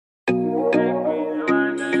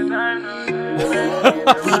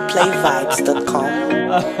WePlayVibes.com.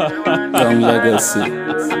 Young Legacy.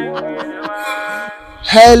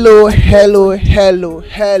 Hello,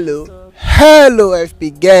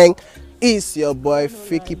 FP gang. It's your boy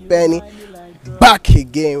Freaky Penny back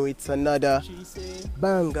again with another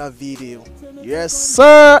banger video. Yes,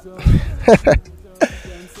 sir.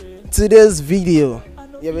 Today's video,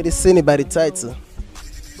 you already seen it by the title.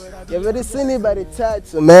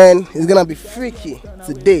 Man. It's gonna be freaky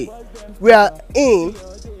today. We are in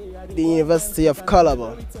the University of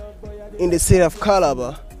Calabar, in the city of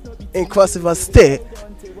Calabar, in Cross River State,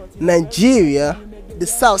 Nigeria, the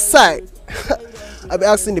south side. I'll be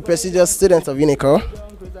asking the prestigious students of unical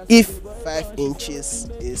if 5 inches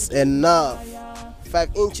is enough.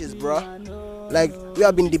 5 inches, bro. Like, we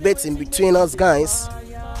have been debating between us guys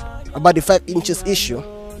about the 5 inches issue,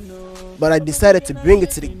 but I decided to bring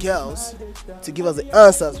it to the girls to give us the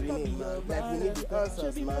answers we need, man. Like, we need the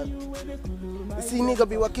answers, man. You see, nigga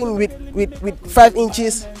be working with 5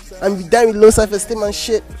 inches and be done with low self-esteem and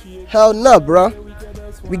shit. Hell no, bro.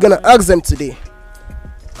 We're gonna ask them today,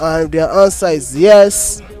 and their answer is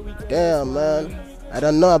yes. Damn, man, I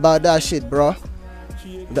don't know about that shit, bro.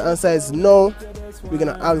 The answer is no. We're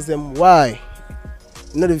gonna ask them why.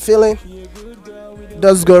 You know the feeling?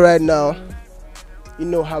 Let's go right now. You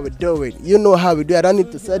know how we do it. I don't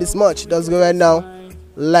need to say this much. Let's go right now.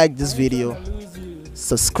 Like this video,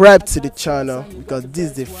 subscribe to the channel, because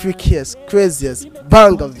this is the freakiest, craziest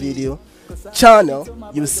banger video channel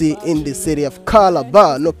you see in the city of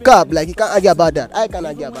Calabar. No cap, like, you can't argue about that. I can't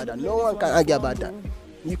argue about that. No one can argue about that.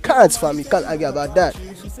 You can't, fam. You can't argue about that.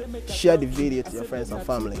 Share the video to your friends and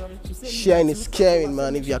family. Sharing is caring,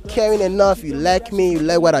 man. If you're caring enough, you like me, you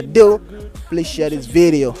like what I do, please share this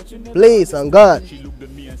video, please, on God.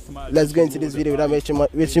 Let's go into this video without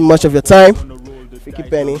wasting much of your time. Freaky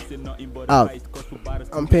Penny out.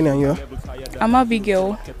 I'm Penny, and you? I'm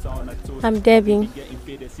Abigail. I'm Debbie.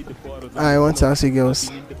 I want to ask you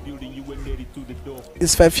girls,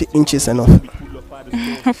 is 5 inches enough?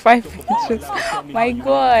 5 inches. My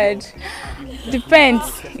God.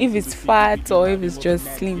 Depends if it's fat or if it's just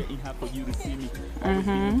slim.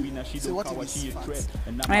 So what if it's fat?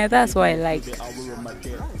 Yeah, that's what I like.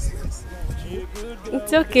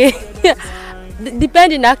 It's okay.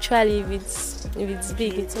 Depending actually, if it's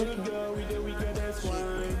big, it's okay.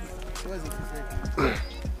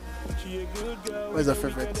 What's your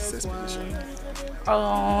favorite sex position?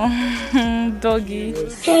 Oh, doggy. The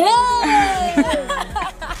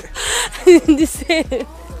same.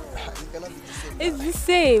 It's the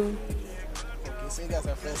same. Okay, so you guys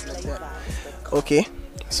are friends like that. Okay,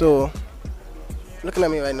 so looking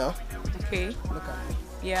at me right now. Okay. Look at me.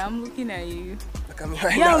 Yeah, I'm looking at you. Look at me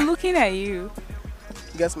right Yeah, now. I'm looking at you.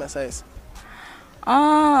 Guess my size.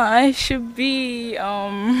 I should be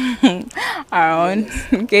around.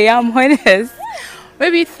 Okay, I'm honest.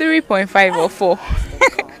 Maybe 3.5 or 4.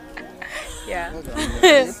 Yeah.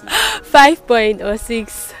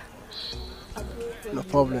 5.06. No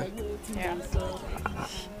problem. Yeah.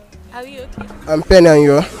 Are we okay? I'm Penny, and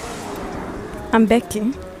you? I'm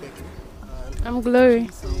Becky. I'm Glory.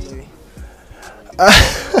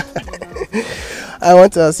 I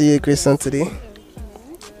want to ask you a question today.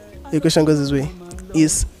 The question goes this way: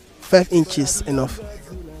 is 5 inches enough?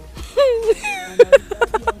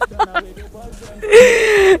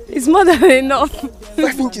 It's more than enough.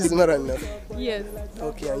 5 inches is more than enough. Yes.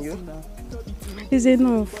 Okay, and you? It's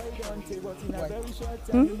enough.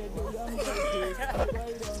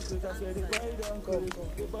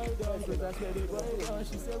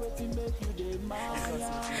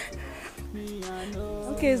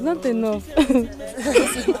 Okay, it's not enough.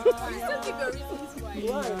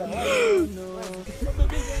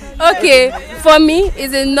 Okay, for me,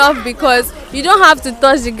 it's enough because you don't have to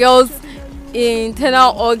touch the girl's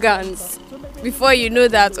internal organs before you know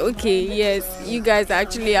that, okay, yes, you guys are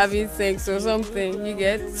actually having sex or something, you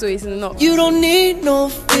get? So it's enough. You don't need no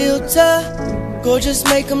filter. Go just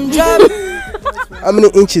make them drop. How many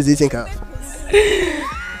inches do you think I have?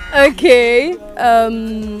 Okay,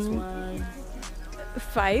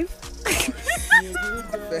 5.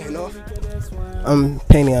 Fair enough. I'm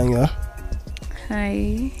Penny, and you?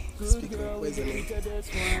 Hi. Speak up. Where's your name?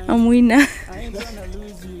 I'm Winner.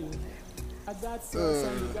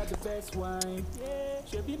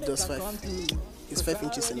 Just 5. Is 5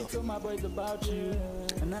 inches enough?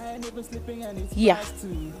 Yeah.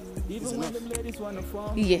 Is enough?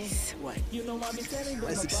 Yes. Why?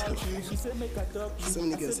 Why 6 is enough? So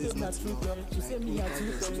many girls say it's not enough. Like,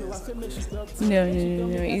 unical girls say it's No.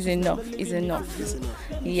 It's enough. It's enough. It's enough.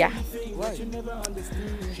 Yeah. Why?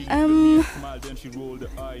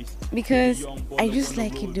 Because I just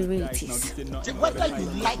like it the way it is. Whether you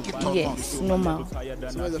like it or Yes, normal. So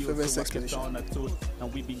what's your favorite sex position?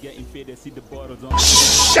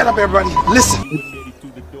 Shut up, everybody. Listen.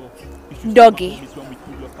 Doggy.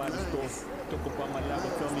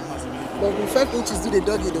 But with 5 inches, do the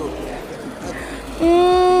doggy though.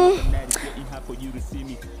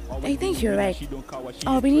 I think you're right.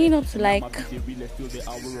 I'll be needing up to like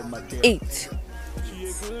 8.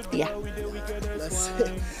 Yeah.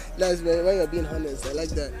 That's when you're being honest. I like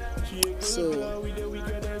that. So,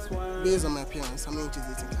 based on my appearance, how many inches do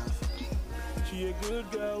you think I have?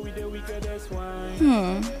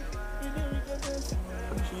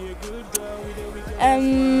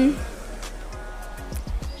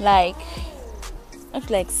 Like up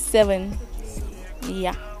to like 7.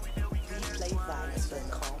 Yeah.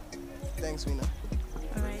 Thanks, Wina.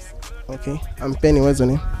 Okay, I'm Penny. What's your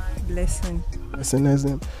name? Blessing. That's a nice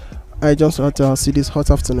name. I just want to see this hot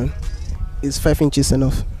afternoon. Is 5 inches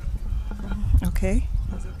enough? Okay.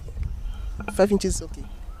 5 inches is okay.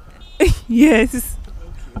 Yes.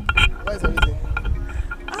 What is the reason?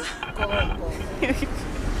 Come on.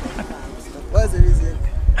 What is the reason?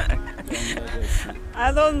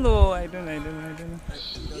 I don't know. I don't know.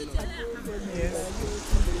 Yes.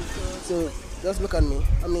 So, just look at me.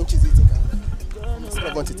 How many inches do you think I have? Scale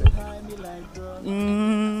of 1 to 10.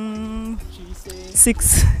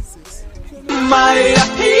 6.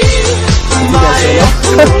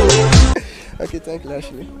 Okay, thank you,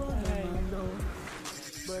 Ashley.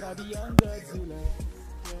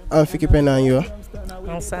 I'm Fiki Pena and you are?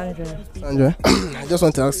 I'm Sandra. Sandra, I just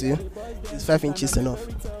want to ask you, is 5 inches enough?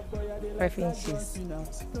 5 inches.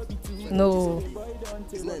 No.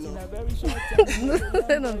 It's not enough. I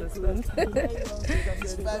don't understand.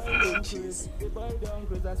 It's 5 inches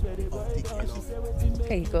of dick enough.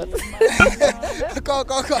 Hey, God. Go.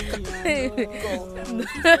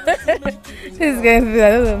 This guy feel I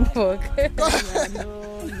don't fuck.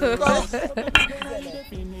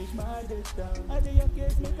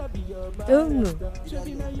 Don't know.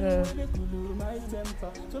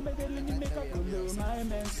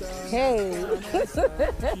 Hey. This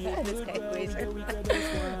guy crazy.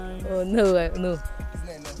 Oh no, no.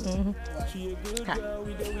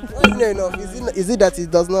 Why is not enough? Is it that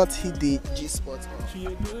it does not hit the G spot?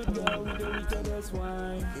 Okay.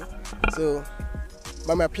 So,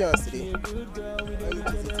 by my appearance today,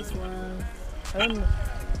 I don't know.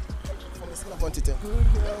 from a scale of 1 to 10.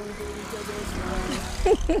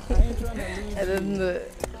 I don't know.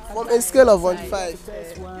 From a scale of 1 to 5.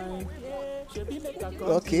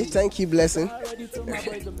 Okay, thank you, Blessing.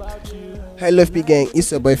 Hello, FP gang.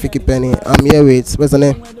 It's your boy Fiki Penny. I'm here with, what's her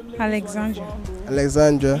name?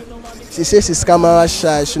 Alexandra. She says she's camera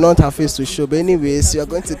shy. She don't have face to show. But anyways, we are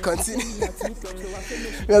going to continue.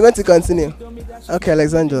 Okay,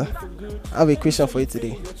 Alexandra. I have a question for you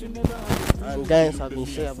today. And guys have been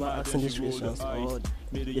sharing about asking these questions or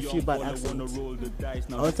the few bad accents.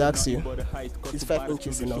 I want to ask you, is 5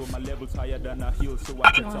 inches enough?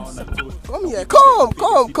 Come here, come.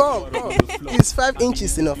 Is 5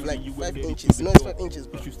 inches enough? Like 5 inches? No, it's 5 inches.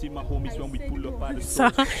 Bro.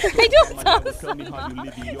 So, I don't know.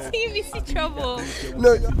 See me see trouble.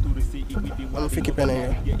 No. I'm Fiki Penny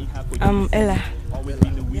here. I'm Ella.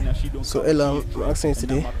 So Ella, I'm asking you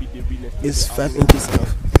today, is 5 inches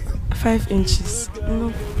enough? 5 inches.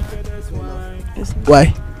 No.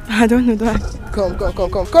 Why? I don't know that. Come,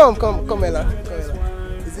 Ella.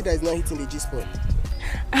 Is it that it's not hitting the G spot?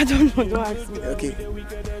 I don't know. Don't ask me. Okay.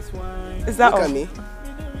 Is that Look all? at me.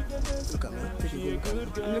 Take a good look at me.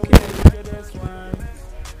 I'm looking at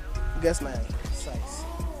Guess my size.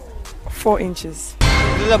 4 inches. 4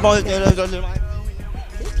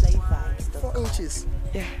 inches.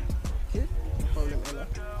 Yeah. Okay. Problem, Ella.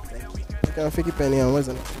 Thank you. Okay, I'm Fiki Penny and what's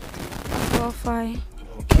the name? 4, 5.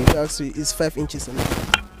 Okay, actually, is 5 inches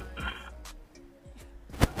enough?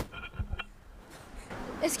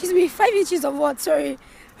 Excuse me, 5 inches of what? Sorry.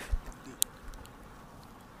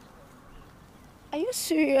 Are you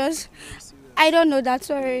serious? I don't know that,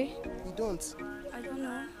 sorry. You don't? I don't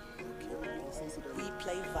know.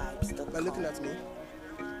 By looking at me,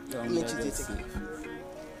 how many inches do you think?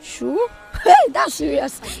 Sure? That's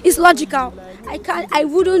serious. It's logical. I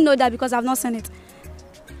wouldn't know that because I've not seen it.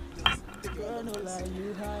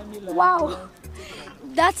 Wow.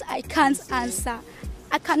 That I can't answer.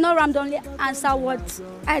 I cannot randomly answer what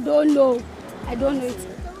I don't know. I don't know it.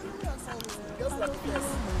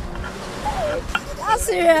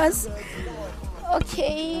 serious?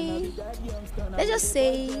 Okay. Let's just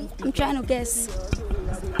say I'm trying to guess.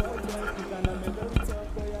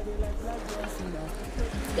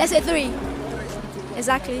 Let's say 3.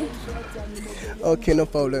 Exactly. Okay, no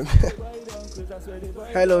problem.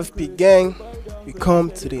 Hello FP gang, we come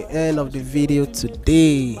to the end of the video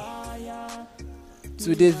today.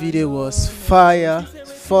 Today's video was fire,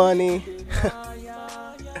 funny.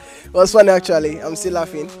 It was funny actually, I'm still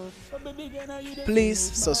laughing. Please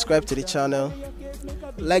subscribe to the channel,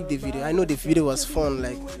 like the video. I know the video was fun,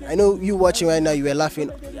 like I know you watching right now, you were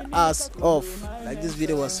laughing ass off. Like this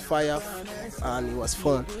video was fire and it was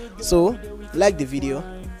fun. So like the video,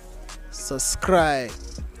 subscribe,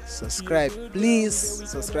 please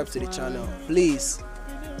subscribe to the channel, please,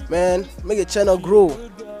 man. Make the channel grow,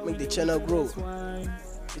 it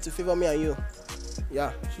will favor me and you.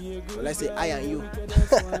 Yeah, well, let's say I and you.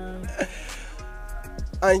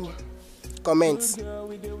 And comment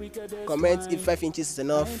if 5 inches is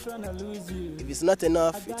enough. If it's not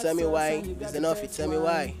enough, you tell me why. If it's enough, you tell me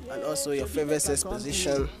why. And also your favorite sex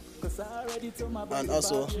position. And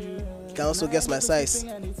also you can also guess my size.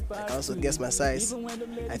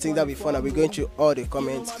 I think that'll be fun. I'll be going through all the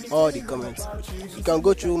comments. You can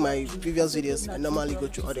go through my previous videos. I normally go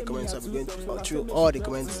through all the comments. I'll be going through all the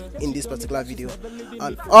comments in this particular video.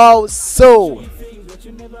 And also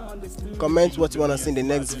comment what you want to see in the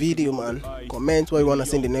next video, man. Comment what you want to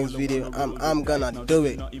see in the next video. I'm gonna do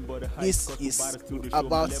it. This is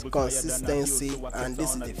about consistency, and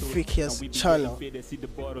this is the freakiest channel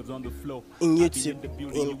in YouTube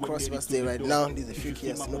in Crossriver State right now. This is the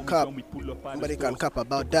freakiest. No cap. Nobody can cap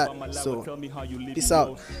about that. So peace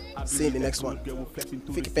out. See you in the next one.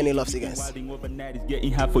 Freaky Penny loves you guys.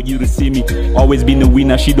 Getting hard for you to see me. Always been a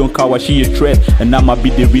winner. She don't cower. She a threat, and I'ma be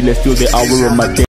the realest till the hour of my death.